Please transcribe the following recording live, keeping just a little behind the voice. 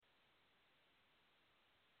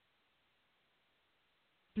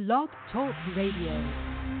Blog Talk Radio.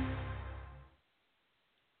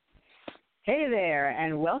 Hey there,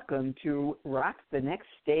 and welcome to Rock the Next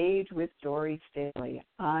Stage with Dori Staehle.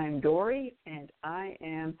 I'm Dori, and I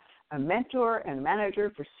am a mentor and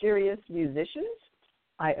manager for serious musicians.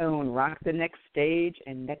 I own Rock the Next Stage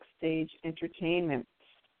and Next Stage Entertainment,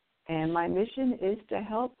 and my mission is to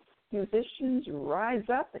help musicians rise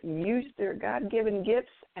up and use their God-given gifts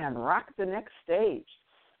and rock the next stage.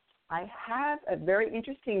 I have a very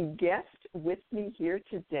interesting guest with me here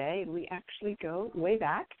today. We actually go way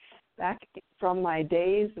back from my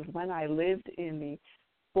days of when I lived in the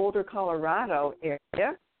Boulder, Colorado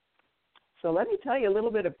area. So let me tell you a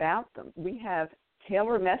little bit about them. We have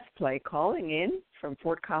Taylor Mesplay calling in from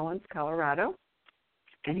Fort Collins, Colorado,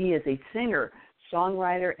 and he is a singer,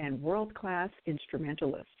 songwriter, and world-class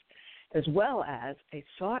instrumentalist, as well as a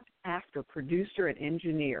sought-after producer and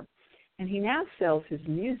engineer. And he now sells his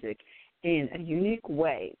music in a unique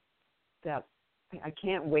way that I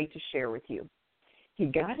can't wait to share with you. He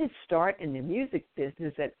got his start in the music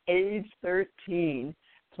business at age 13,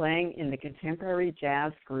 playing in the contemporary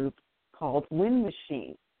jazz group called Wind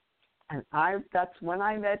Machine. And that's when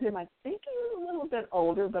I met him. I think he was a little bit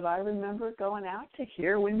older, but I remember going out to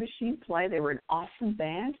hear Wind Machine play. They were an awesome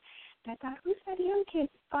band. And I thought, who's that young kid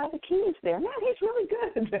by the keys there? Man, he's really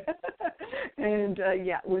good. And,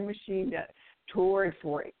 Wind Machine toured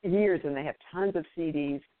for years, and they have tons of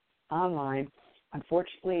CDs online.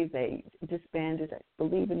 Unfortunately, they disbanded, I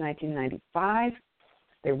believe, in 1995.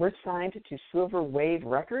 They were signed to Silver Wave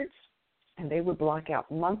Records, and they would block out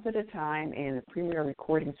months at a time in a premier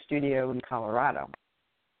recording studio in Colorado.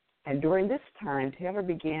 And during this time, Taylor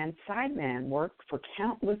began sideman work for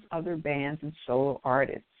countless other bands and solo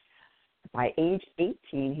artists. By age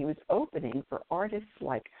 18, he was opening for artists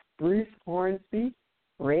like Bruce Hornsby,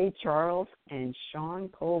 Ray Charles, and Sean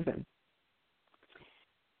Colvin.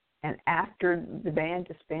 And after the band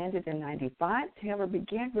disbanded in 95, Taylor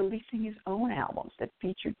began releasing his own albums that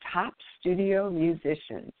featured top studio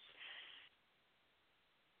musicians.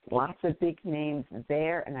 Lots of big names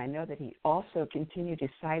there, and I know that he also continued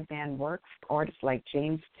his sideband work for artists like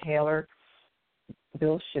James Taylor,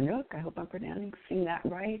 Bill Chinook, I hope I'm pronouncing that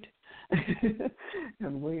right,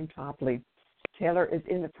 and William Topley. Taylor is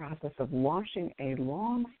in the process of launching a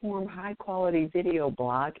long-form, high-quality video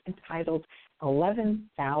blog entitled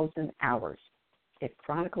 11,000 Hours. It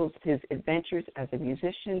chronicles his adventures as a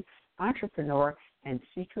musician, entrepreneur, and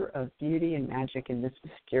seeker of beauty and magic in this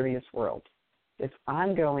mysterious world. This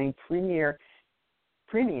ongoing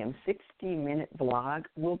premium 60-minute vlog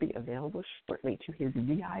will be available shortly to his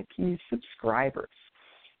VIP subscribers.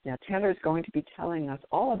 Now, Taylor is going to be telling us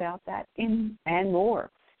all about that and more.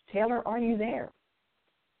 Taylor, are you there?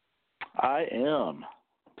 I am.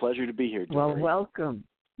 Pleasure to be here, Dori. Well, welcome.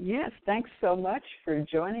 Yes, thanks so much for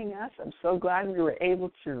joining us. I'm so glad we were able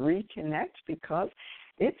to reconnect because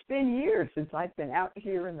it's been years since I've been out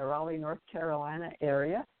here in the Raleigh, North Carolina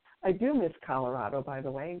area. I do miss Colorado, by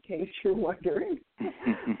the way, in case you're wondering.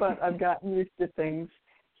 But I've gotten used to things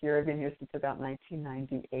here. I've been here since about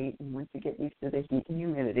 1998, and once you get used to the heat and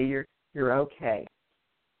humidity, you're okay.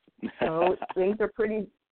 So things are pretty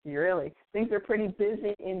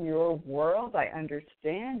busy in your world. I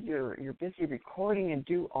understand you're busy recording and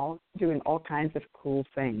doing all kinds of cool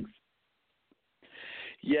things.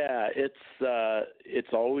 Yeah,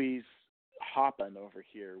 it's always hopping over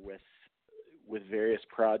here with various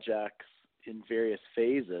projects in various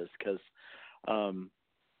phases because,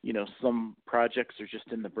 some projects are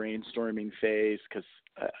just in the brainstorming phase because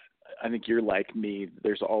I think you're like me.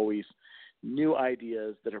 There's always new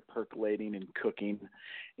ideas that are percolating and cooking,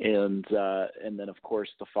 and then, of course,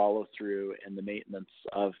 the follow-through and the maintenance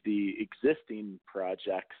of the existing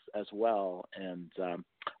projects as well. And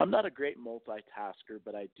I'm not a great multitasker,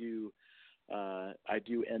 but I do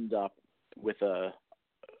end up with a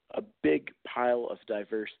big pile of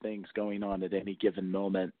diverse things going on at any given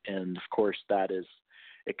moment. And, of course, that is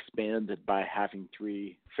expanded by having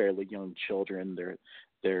three fairly young children.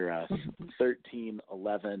 They're 13,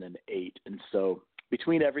 11, and 8. And so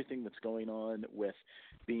between everything that's going on with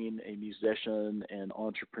being a musician and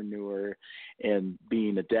entrepreneur and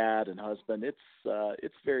being a dad and husband,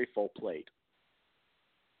 it's very full plate.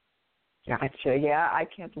 Gotcha. Yeah, I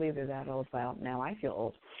can't believe they're that old. Well, now I feel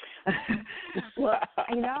old. Well,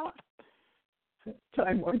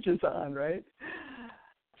 time marches on, right?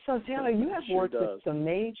 So, Taylor, you have worked with some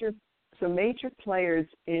major players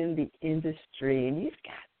in the industry, and you've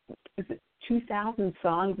got, is it 2,000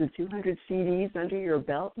 songs and 200 CDs under your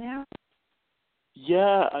belt now?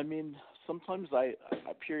 Yeah, I mean, sometimes I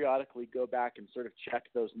periodically go back and sort of check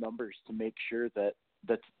those numbers to make sure that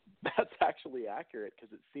that's that's actually accurate,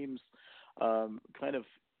 because it seems kind of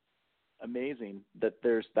amazing that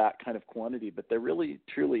there's that kind of quantity, but there really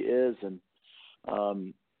truly is.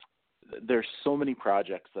 And there's so many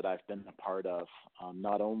projects that I've been a part of,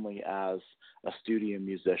 not only as a studio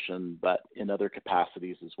musician, but in other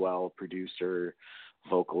capacities as well, producer,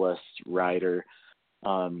 vocalist, writer.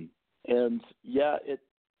 And yeah,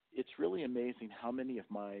 it's really amazing how many of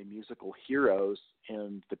my musical heroes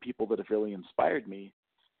and the people that have really inspired me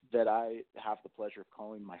that I have the pleasure of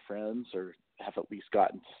calling my friends, or have at least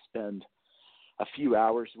gotten to spend a few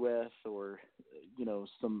hours with, or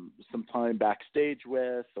some time backstage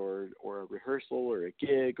with, or a rehearsal or a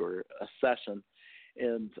gig or a session.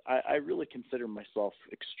 And I really consider myself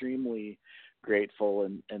extremely grateful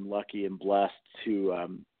and lucky and blessed to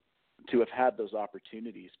have had those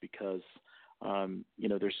opportunities, because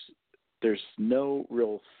there's no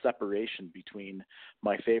real separation between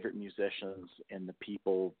my favorite musicians and the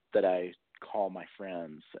people that I call my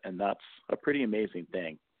friends, and that's a pretty amazing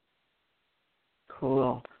thing.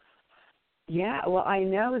 Cool. Yeah, well, I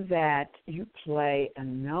know that you play a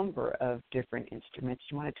number of different instruments.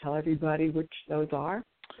 Do you want to tell everybody which those are?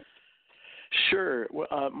 Sure.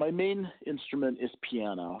 Well, my main instrument is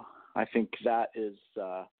piano. I think that is,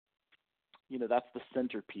 that's the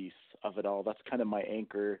centerpiece of it all. That's kind of my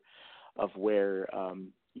anchor of where,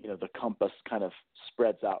 the compass kind of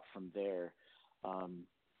spreads out from there.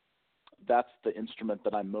 That's the instrument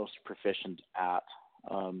that I'm most proficient at.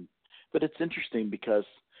 But it's interesting because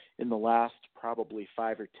in the last probably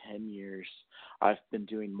 5 or 10 years, I've been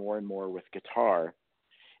doing more and more with guitar.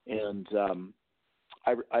 And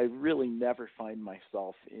I really never find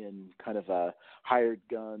myself in kind of a hired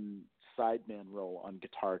gun sideman role on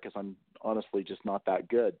guitar, because I'm honestly just not that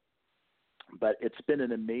good. But it's been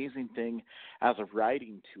an amazing thing as a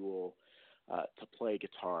writing tool to play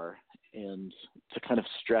guitar and to kind of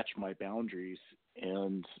stretch my boundaries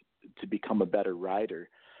and to become a better writer.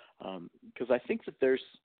 Because I think that there's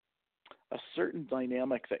a certain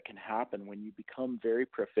dynamic that can happen when you become very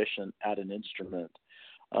proficient at an instrument.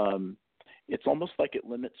 It's almost like it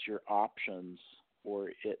limits your options,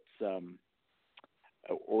 or it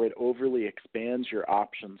overly expands your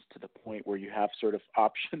options to the point where you have sort of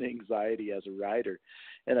option anxiety as a writer.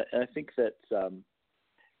 And I think that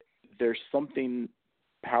there's something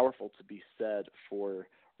powerful to be said for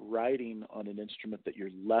writing on an instrument that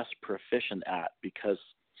you're less proficient at, because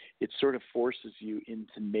it sort of forces you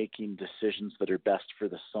into making decisions that are best for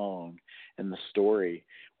the song and the story,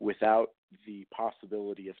 without the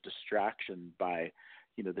possibility of distraction by,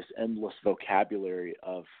 this endless vocabulary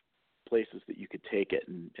of places that you could take it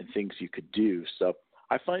and things you could do. So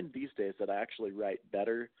I find these days that I actually write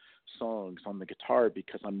better songs on the guitar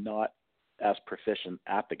because I'm not as proficient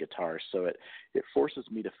at the guitar. So it forces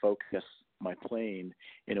me to focus my playing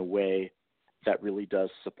in a way that really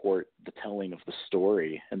does support the telling of the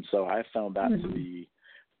story. And so I found that to be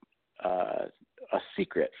a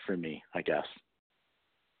secret for me, I guess.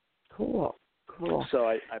 Cool. So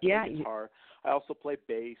I play guitar. I also play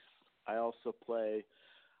bass. I also play,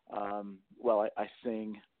 I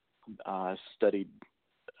sing, studied,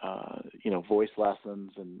 voice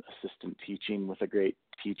lessons and assistant teaching with a great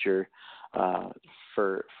teacher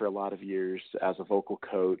for a lot of years as a vocal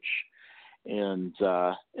coach. And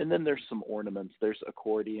then there's some ornaments. There's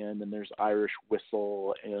accordion and there's Irish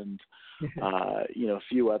whistle and, a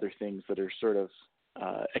few other things that are sort of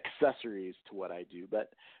accessories to what I do.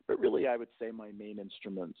 But really I would say my main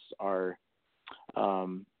instruments are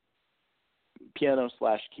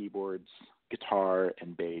piano/keyboards, guitar,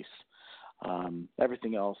 and bass.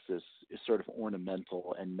 Everything else is sort of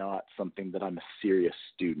ornamental and not something that I'm a serious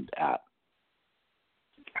student at.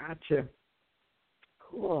 Gotcha.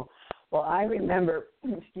 Cool. Well, I remember,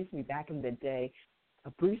 back in the day,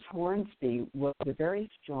 Bruce Hornsby was a very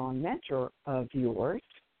strong mentor of yours.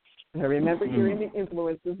 And I remember hearing the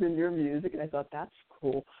influences in your music, and I thought, that's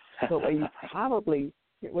cool. But what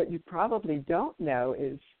you probably don't know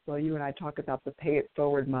is, well, you and I talk about the pay it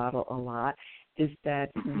forward model a lot, is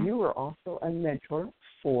that you were also a mentor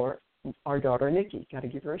for our daughter, Nikki. Got to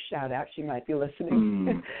give her a shout out. She might be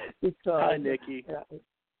listening. Hi, Nikki.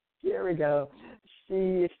 Here we go.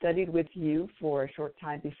 She studied with you for a short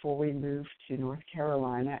time before we moved to North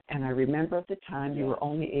Carolina, and I remember at the time you were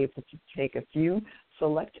only able to take a few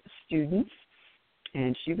select students,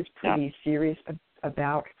 and she was pretty serious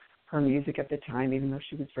about her music at the time, even though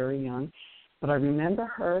she was very young. But I remember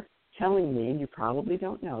her telling me, and you probably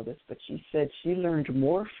don't know this, but she said she learned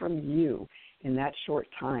more from you in that short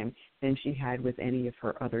time than she had with any of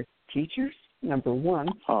her other teachers number one.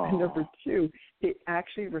 Oh. And number two, it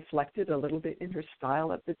actually reflected a little bit in her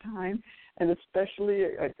style at the time, and especially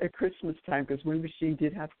at Christmas time, because when she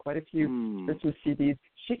did have quite a few Christmas CDs,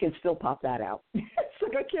 she can still pop that out. It's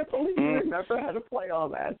like, I can't believe you remember how to play all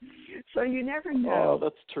that. So you never know. Oh,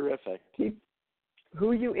 that's terrific.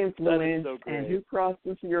 Who you influence so and who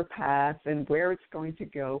crosses your path and where it's going to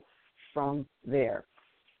go from there.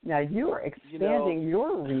 Now, you are expanding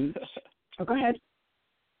your reach. Oh, go ahead.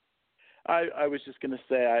 I was just going to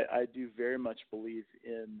say I do very much believe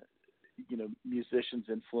in, musicians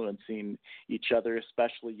influencing each other,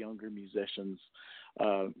 especially younger musicians.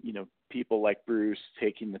 People like Bruce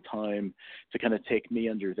taking the time to kind of take me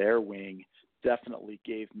under their wing definitely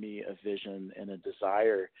gave me a vision and a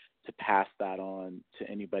desire to pass that on to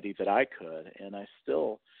anybody that I could. And I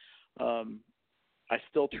still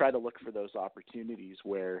try to look for those opportunities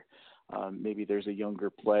where maybe there's a younger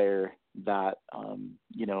player that,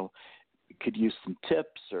 could use some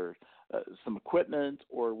tips or some equipment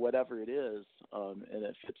or whatever it is. And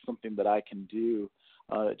if it's something that I can do,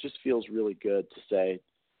 it just feels really good to say,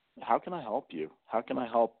 how can I help you? How can I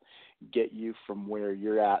help get you from where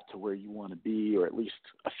you're at to where you want to be, or at least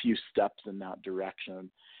a few steps in that direction?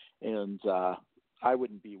 And I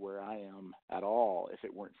wouldn't be where I am at all if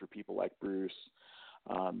it weren't for people like Bruce,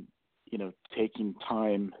 taking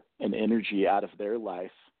time and energy out of their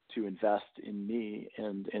life to invest in me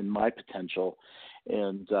and in my potential.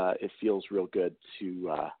 And it feels real good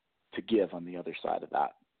to give on the other side of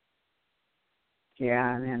that.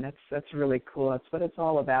 Yeah, man, that's really cool. That's what it's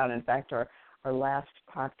all about. In fact, our last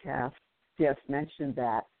podcast just mentioned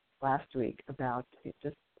that last week about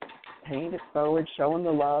just paying it forward, showing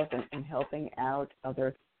the love, and helping out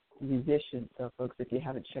other musicians. So, folks, if you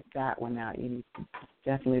haven't checked that one out, you need to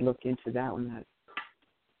definitely look into that one. That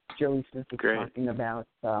Joey Smith was talking about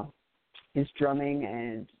his drumming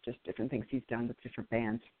and just different things he's done with different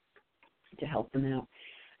bands to help them out.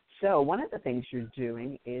 So one of the things you're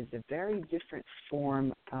doing is a very different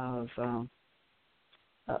form of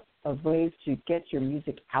ways to get your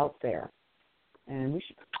music out there. And we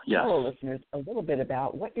should tell our listeners a little bit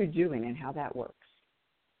about what you're doing and how that works.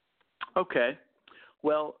 Okay.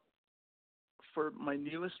 Well, for my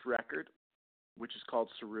newest record, which is called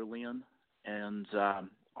Cerulean, and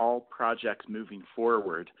all projects moving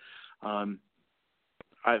forward,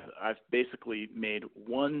 I've basically made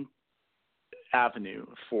one avenue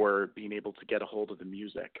for being able to get a hold of the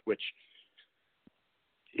music, which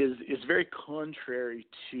is very contrary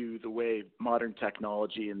to the way modern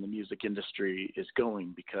technology in the music industry is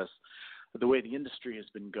going, because the way the industry has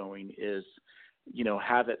been going is,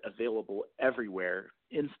 have it available everywhere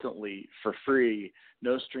instantly for free,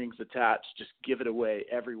 no strings attached, just give it away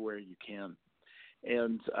everywhere you can.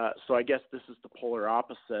 And so I guess this is the polar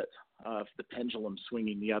opposite of the pendulum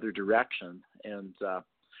swinging the other direction. And,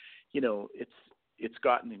 it's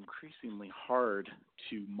gotten increasingly hard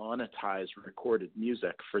to monetize recorded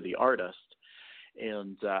music for the artist.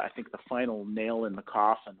 And I think the final nail in the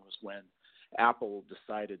coffin was when Apple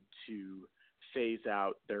decided to phase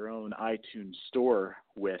out their own iTunes store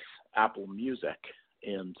with Apple Music.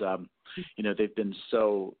 And, they've been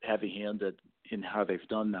so heavy-handed in how they've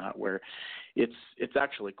done that, where it's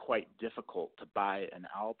actually quite difficult to buy an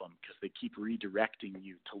album because they keep redirecting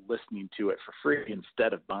you to listening to it for free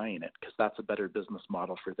instead of buying it, because that's a better business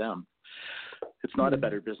model for them. It's not a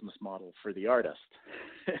better business model for the artist.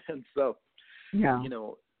 And so,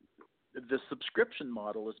 the subscription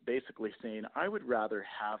model is basically saying, I would rather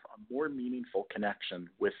have a more meaningful connection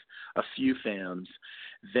with a few fans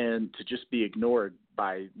than to just be ignored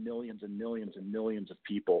by millions and millions and millions of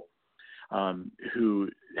people who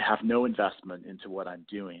have no investment into what I'm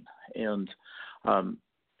doing. And,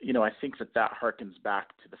 I think that harkens back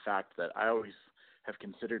to the fact that I always have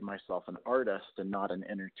considered myself an artist and not an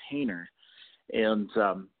entertainer. And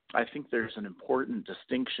I think there's an important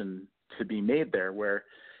distinction to be made there, where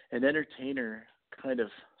an entertainer kind of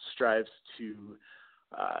strives to,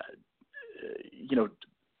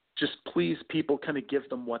 just please people, kind of give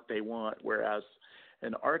them what they want, whereas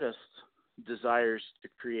an artist desires to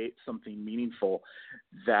create something meaningful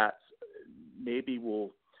that maybe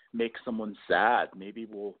will make someone sad, maybe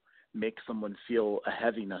will make someone feel a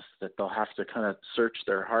heaviness that they'll have to kind of search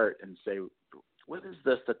their heart and say, what is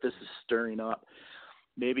this that this is stirring up?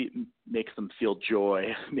 Maybe it makes them feel joy.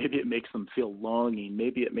 Maybe it makes them feel longing.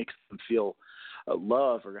 Maybe it makes them feel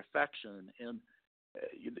love or affection. And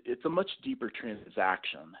it's a much deeper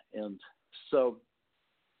transaction. And so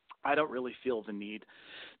I don't really feel the need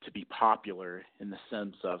to be popular in the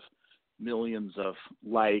sense of millions of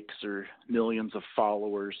likes or millions of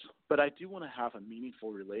followers, but I do want to have a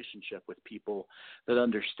meaningful relationship with people that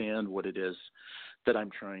understand what it is that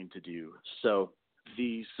I'm trying to do. So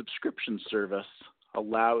the subscription service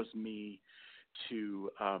allows me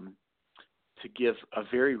to give a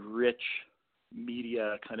very rich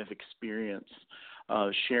media kind of experience,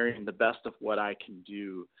 sharing the best of what I can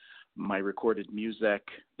do, my recorded music,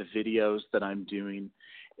 the videos that I'm doing,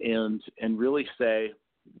 and really say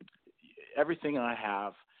everything I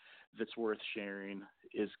have that's worth sharing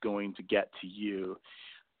is going to get to you.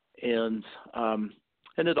 And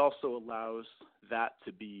it also allows that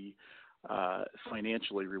to be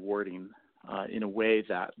financially rewarding in a way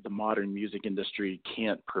that the modern music industry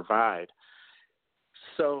can't provide.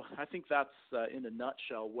 So I think that's, in a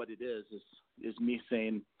nutshell, what it is me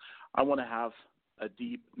saying I want to have a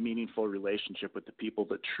deep, meaningful relationship with the people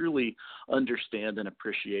that truly understand and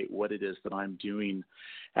appreciate what it is that I'm doing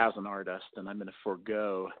as an artist, and I'm going to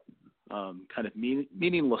forego kind of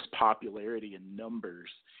meaningless popularity and numbers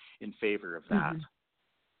in favor of that. Mm-hmm.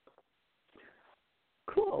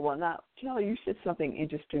 Cool. Well, now, you said something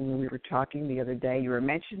interesting when we were talking the other day. You were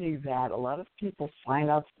mentioning that a lot of people sign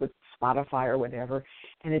up with Spotify or whatever,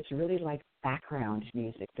 and it's really like background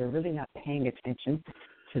music. They're really not paying attention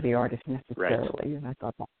to the artist necessarily. Right. And I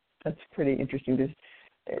thought that's pretty interesting.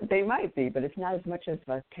 They might be, but it's not as much of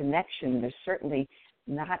a connection. They're certainly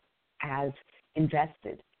not as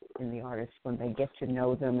invested in the artist when they get to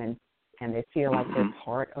know them and they feel like they're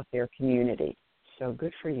part of their community. So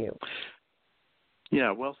good for you.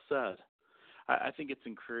 Yeah, well said. I think it's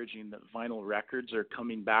encouraging that vinyl records are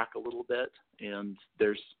coming back a little bit, and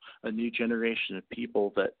there's a new generation of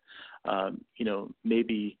people that,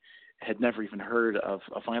 maybe had never even heard of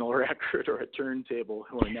a vinyl record or a turntable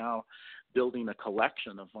who are now building a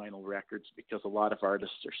collection of vinyl records because a lot of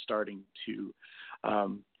artists are starting to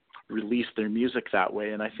release their music that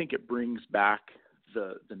way. And I think it brings back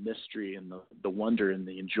the mystery and the wonder and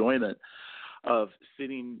the enjoyment of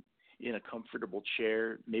sitting in a comfortable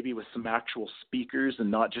chair, maybe with some actual speakers and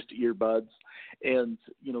not just earbuds, and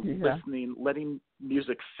listening, letting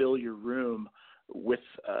music fill your room with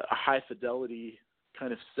a high fidelity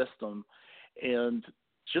kind of system, and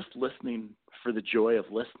just listening for the joy of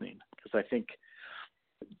listening. Because I think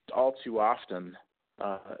all too often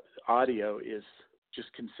audio is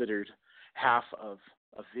just considered half of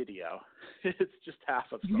a video. It's just half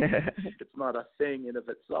of something. It's not a thing in of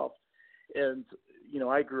itself. And,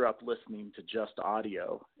 I grew up listening to just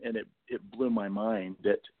audio, and it blew my mind.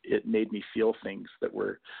 It made me feel things that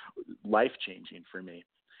were life-changing for me.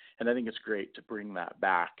 And I think it's great to bring that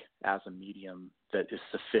back as a medium that is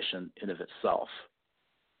sufficient in of itself.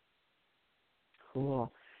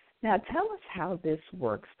 Cool. Now tell us how this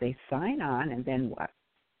works. They sign on, and then what?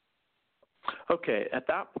 Okay, at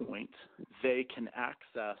that point, they can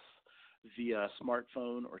access via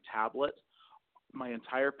smartphone or tablet my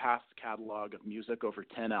entire past catalog of music, over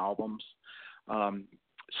 10 albums,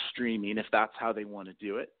 streaming if that's how they want to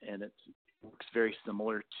do it. And it works very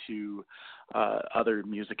similar to other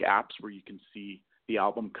music apps where you can see the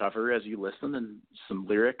album cover as you listen and some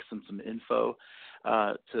lyrics and some info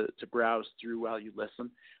to browse through while you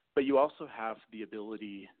listen. But you also have the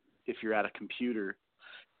ability, if you're at a computer,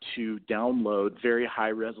 to download very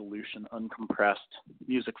high-resolution, uncompressed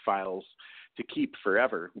music files to keep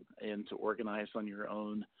forever and to organize on your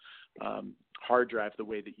own hard drive the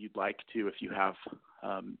way that you'd like to if you have,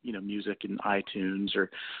 music in iTunes or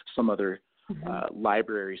some other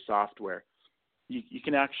library software. You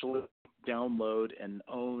can actually download and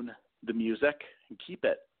own the music and keep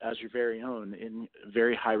it as your very own in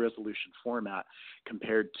very high-resolution format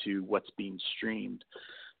compared to what's being streamed.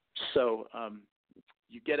 So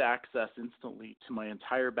you get access instantly to my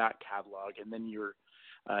entire back catalog, and then you're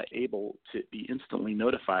able to be instantly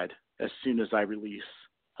notified as soon as I release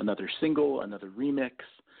another single, another remix,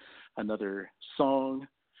 another song,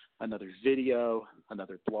 another video,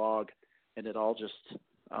 another blog, and it all just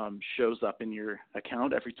shows up in your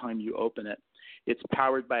account every time you open it. It's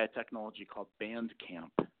powered by a technology called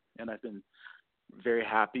Bandcamp, and I've been very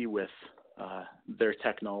happy with their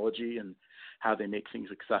technology and how they make things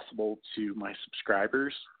accessible to my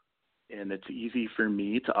subscribers. And it's easy for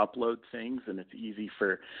me to upload things, and it's easy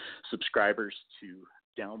for subscribers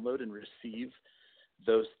to download and receive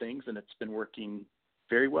those things, and it's been working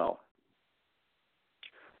very well.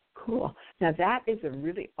 Cool. Now, that is a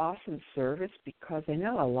really awesome service, because I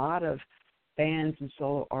know a lot of bands and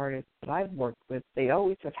solo artists that I've worked with, they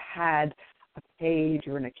always have had a page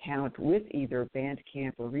or an account with either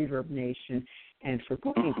Bandcamp or Reverb Nation, and for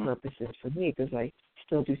booking purposes for me, because I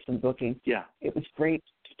still do some booking, it was great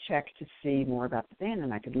check to see more about the band,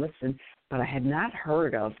 and I could listen, but I had not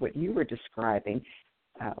heard of what you were describing,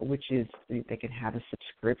 which is they can have a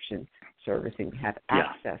subscription service and have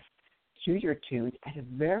access to your tunes at a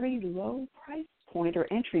very low price point, or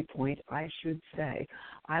entry point, I should say.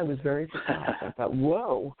 I was very surprised. I thought,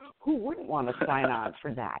 whoa, who wouldn't want to sign on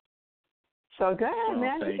for that? So go ahead,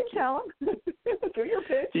 man. You can tell them. Do your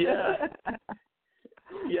pitch. Yeah.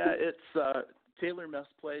 Yeah, it's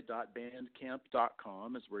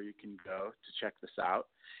taylormessplay.bandcamp.com is where you can go to check this out.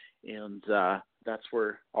 And that's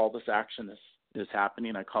where all this action is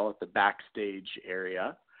happening. I call it the backstage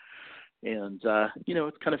area. And,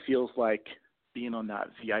 it kind of feels like being on that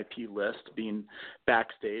VIP list, being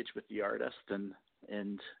backstage with the artist. And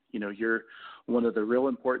you're one of the real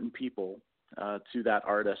important people to that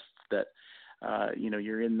artist that,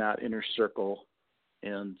 you're in that inner circle.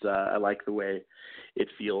 And I like the way it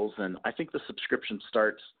feels. And I think the subscription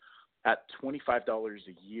starts at $25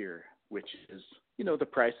 a year, which is, the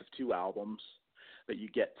price of 2 albums, but you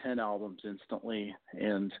get 10 albums instantly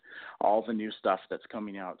and all the new stuff that's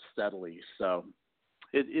coming out steadily. So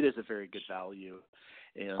it is a very good value.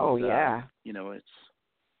 And,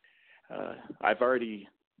 I've already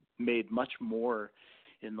made much more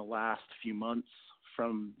in the last few months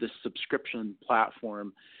from this subscription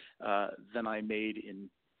platform than I made in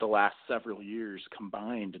the last several years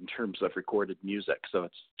combined in terms of recorded music. So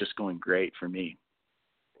it's just going great for me.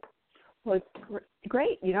 Well, it's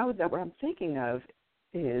great. That what I'm thinking of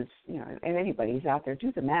is, and anybody who's out there,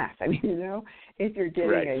 do the math. I mean, if you're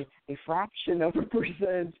getting a fraction of a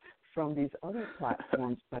percent from these other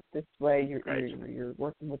platforms, but this way you're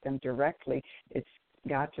working with them directly, it's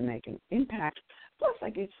got to make an impact. Plus,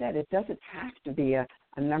 like you said, it doesn't have to be a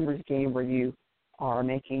numbers game where you are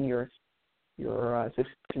making your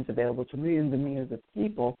subscriptions available to millions and millions of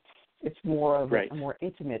people. It's more of a more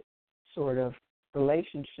intimate sort of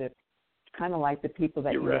relationship, kind of like the people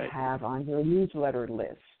that you would have on your newsletter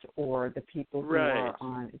list, or the people who are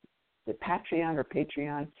on the Patreon or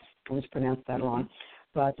Patreon. I always pronounce that wrong.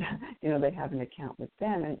 But, they have an account with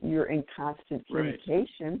them, and you're in constant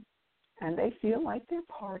communication, and they feel like they're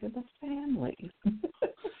part of the family.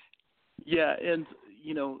 Yeah, and,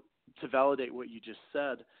 to validate what you just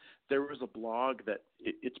said, there was a blog that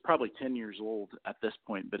it's probably 10 years old at this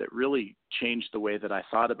point, but it really changed the way that I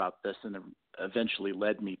thought about this and eventually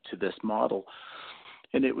led me to this model.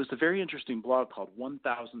 And it was a very interesting blog called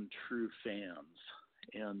 1,000 True Fans.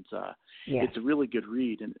 And it's a really good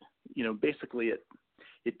read. And, basically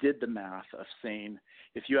it did the math of saying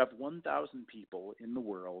if you have 1,000 people in the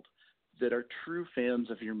world that are true fans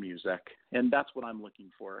of your music, and that's what I'm looking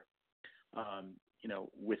for,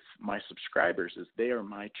 with my subscribers, is they are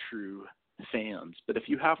my true fans. But if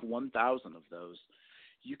you have 1,000 of those,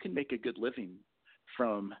 you can make a good living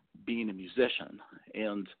from being a musician.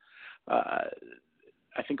 And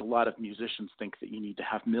I think a lot of musicians think that you need to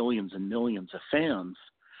have millions and millions of fans.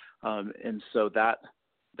 And so that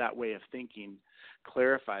way of thinking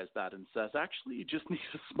clarifies that and says, actually, you just need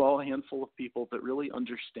a small handful of people that really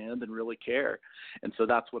understand and really care. And so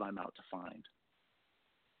that's what I'm out to find.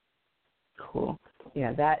 Cool.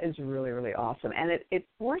 Yeah, that is really, really awesome. And it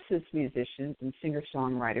forces musicians and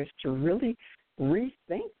singer-songwriters to really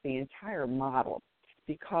rethink the entire model,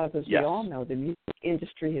 because, as we all know, the music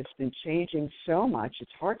industry has been changing so much,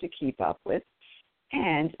 it's hard to keep up with.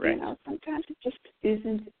 And, sometimes it just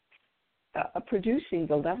isn't producing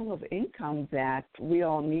the level of income that we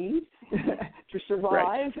all need to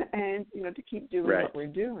survive and, to keep doing what we're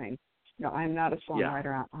doing. I'm not a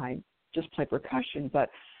songwriter. I just play percussion, but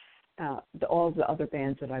all the other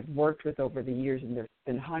bands that I've worked with over the years, and there's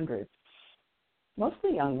been hundreds,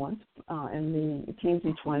 mostly young ones, in the teens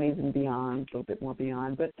and 20s and beyond, a little bit more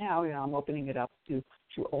beyond. But now, I'm opening it up to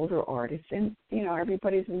older artists, and,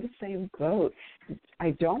 everybody's in the same boat.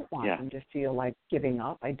 I don't want them to feel like giving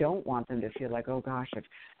up. I don't want them to feel like, oh, gosh,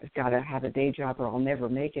 I've got to have a day job or I'll never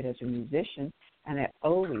make it as a musician. And I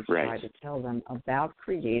always try to tell them about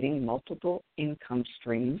creating multiple income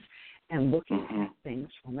streams and looking at things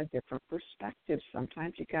from a different perspective.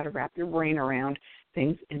 Sometimes you got to wrap your brain around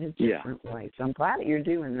things in a different way. So I'm glad that you're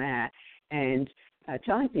doing that and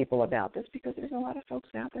telling people about this, because there's a lot of folks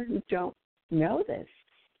out there who don't know this.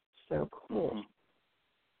 So cool.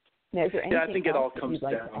 Now, is there anything I think it all comes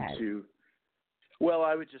like down to, well,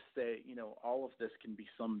 I would just say, all of this can be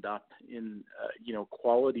summed up in,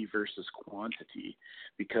 quality versus quantity,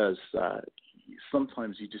 because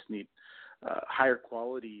sometimes you just need higher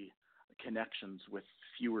quality connections with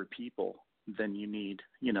fewer people than you need,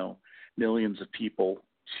 millions of people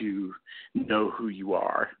to know who you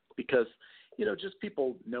are, because, just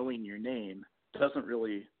people knowing your name doesn't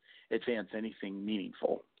really advance anything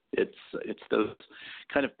meaningful. It's those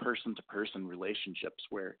kind of person-to-person relationships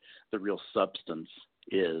where the real substance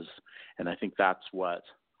is, and I think that's what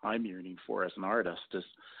I'm yearning for as an artist, is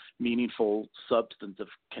meaningful, substantive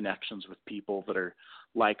connections with people that are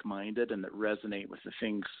like-minded and that resonate with the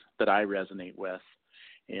things that I resonate with,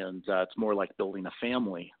 and it's more like building a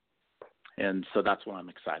family, and so that's what I'm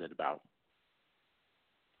excited about.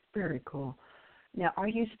 Very cool. Now, are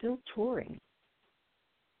you still touring?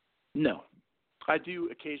 No. I do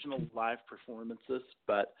occasional live performances,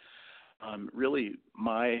 but really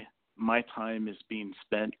my time is being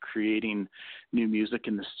spent creating new music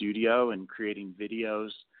in the studio and creating videos,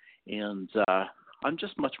 and I'm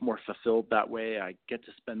just much more fulfilled that way. I get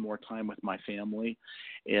to spend more time with my family,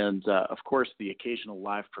 and of course the occasional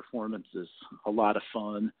live performance is a lot of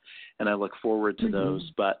fun, and I look forward to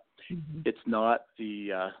those, but it's not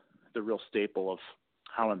the real staple of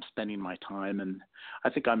how I'm spending my time, and I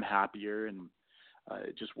think I'm happier, and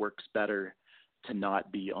it just works better to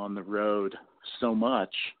not be on the road so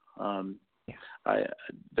much.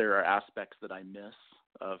 There are aspects that I miss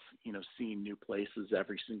of, seeing new places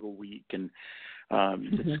every single week, and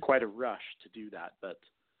it's quite a rush to do that. But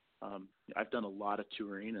I've done a lot of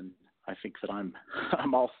touring, and I think that I'm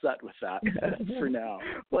all set with that for now.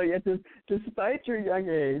 Well, yeah, despite your young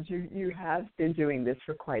age, you have been doing this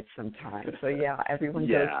for quite some time. So everyone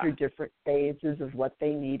goes through different phases of what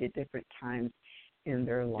they need at different times in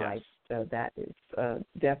their life. So that is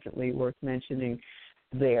definitely worth mentioning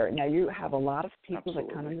there. Now, you have a lot of people that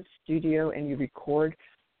come in the studio and you record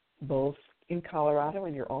both in Colorado,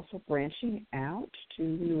 and you're also branching out to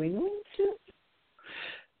New England too?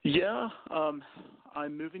 Yeah, I'm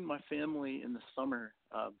moving my family in the summer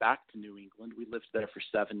back to New England. We lived there for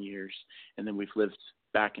 7 years, and then we've lived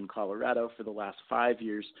back in Colorado for the last 5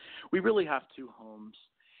 years. We really have two homes,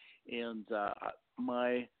 and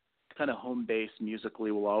my kind of home base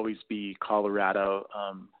musically will always be Colorado.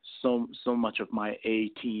 So much of my A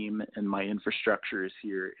team and my infrastructure is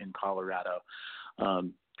here in Colorado.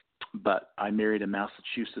 But I married a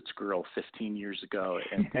Massachusetts girl 15 years ago,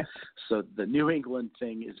 and so the New England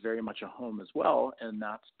thing is very much a home as well, and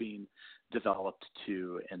that's being developed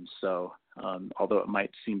too. And so although it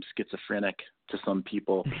might seem schizophrenic to some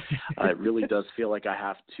people, it really does feel like I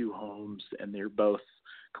have two homes, and they're both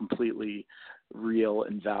completely real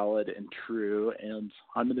and valid and true, and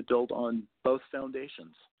I'm going to build on both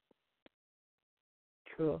foundations.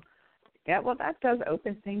 Cool. Yeah, well, that does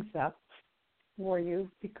open things up for you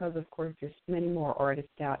because, of course, there's many more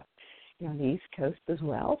artists out on the East Coast as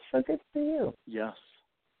well, so good for you. Yes.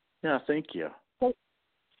 Yeah, thank you. So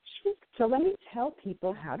let me tell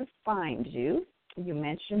people how to find you. You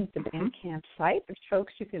mentioned the Bandcamp site, but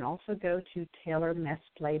folks, you can also go to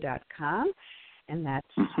TaylorMessplay.com, and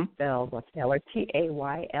that's spelled Taylor,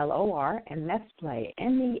 Taylor, and Messplay,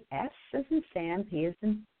 MES as in Sam, P as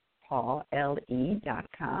in Paul,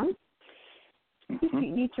 LE.com. If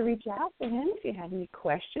you need to reach out to him, if you have any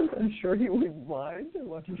questions, I'm sure he wouldn't mind.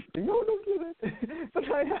 Don't do it.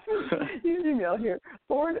 But I have his email here,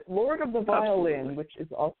 Lord of the Violin, which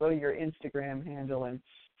is also your Instagram handle and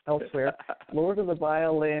elsewhere,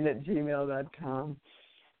 lordoftheviolin@gmail.com.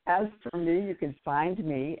 As for me, you can find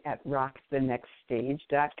me at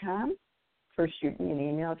rockthenextstage.com. First, shoot me an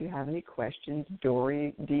email if you have any questions,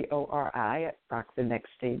 Dori, D-O-R-I, at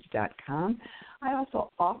rockthenextstage.com. I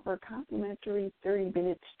also offer complimentary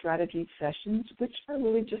 30-minute strategy sessions, which are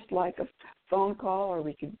really just like a phone call, or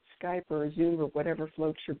we could Skype or Zoom or whatever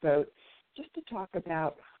floats your boat, just to talk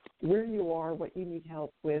about where you are, what you need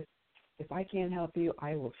help with. If I can't help you,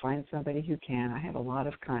 I will find somebody who can. I have a lot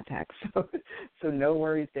of contacts, so no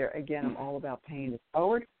worries there. Again, I'm all about paying it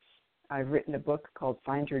forward. I've written a book called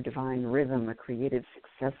Find Your Divine Rhythm, A Creative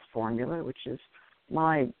Success Formula, which is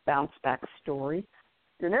my bounce-back story.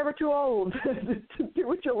 You're never too old to do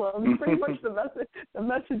what you love. It's pretty much the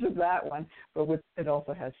message of that one. But it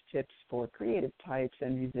also has tips for creative types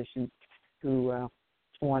and musicians who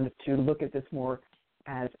wanted to look at this more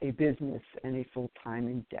as a business and a full-time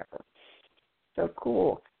endeavor. So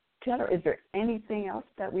cool. Taylor, is there anything else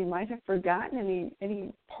that we might have forgotten?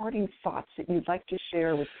 Any parting thoughts that you'd like to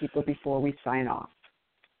share with people before we sign off?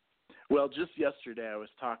 Well, just yesterday I was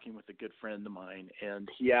talking with a good friend of mine, and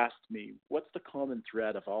he asked me, what's the common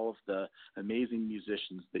thread of all of the amazing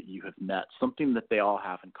musicians that you have met, something that they all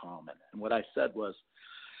have in common? And what I said was,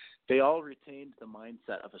 they all retained the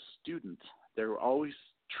mindset of a student. They were always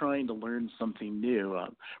trying to learn something new.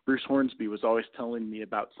 Bruce Hornsby was always telling me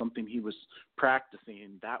about something he was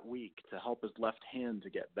practicing that week to help his left hand to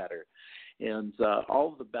get better. And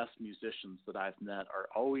all of the best musicians that I've met are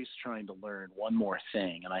always trying to learn one more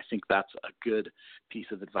thing, and I think that's a good piece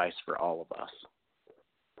of advice for all of us.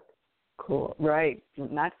 Cool. Right.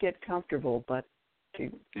 Not get comfortable, but to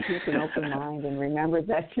keep an open mind and remember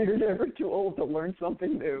that you're never too old to learn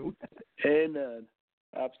something new. Amen.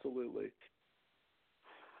 Absolutely.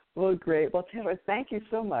 Well, great. Well, Taylor, thank you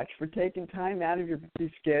so much for taking time out of your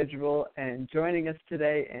busy schedule and joining us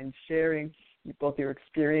today and sharing both your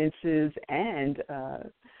experiences and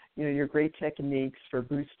your great techniques for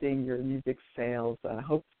boosting your music sales. I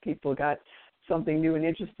hope people got something new and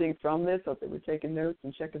interesting from this. Hope they were taking notes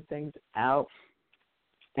and checking things out.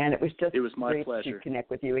 And it was my great pleasure to connect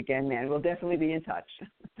with you again, man. We'll definitely be in touch.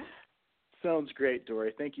 Sounds great,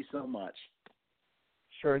 Dori. Thank you so much.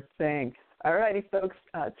 Sure thing. All righty, folks.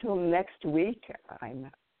 Till next week, I've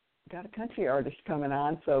got a country artist coming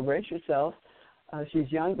on, so brace yourself. She's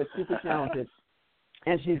young but super talented,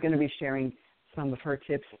 and she's going to be sharing some of her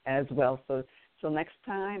tips as well. So till next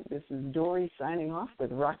time, this is Dori signing off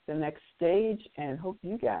with Rock the Next Stage, and hope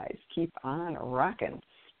you guys keep on rocking.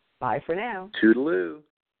 Bye for now. Toodaloo.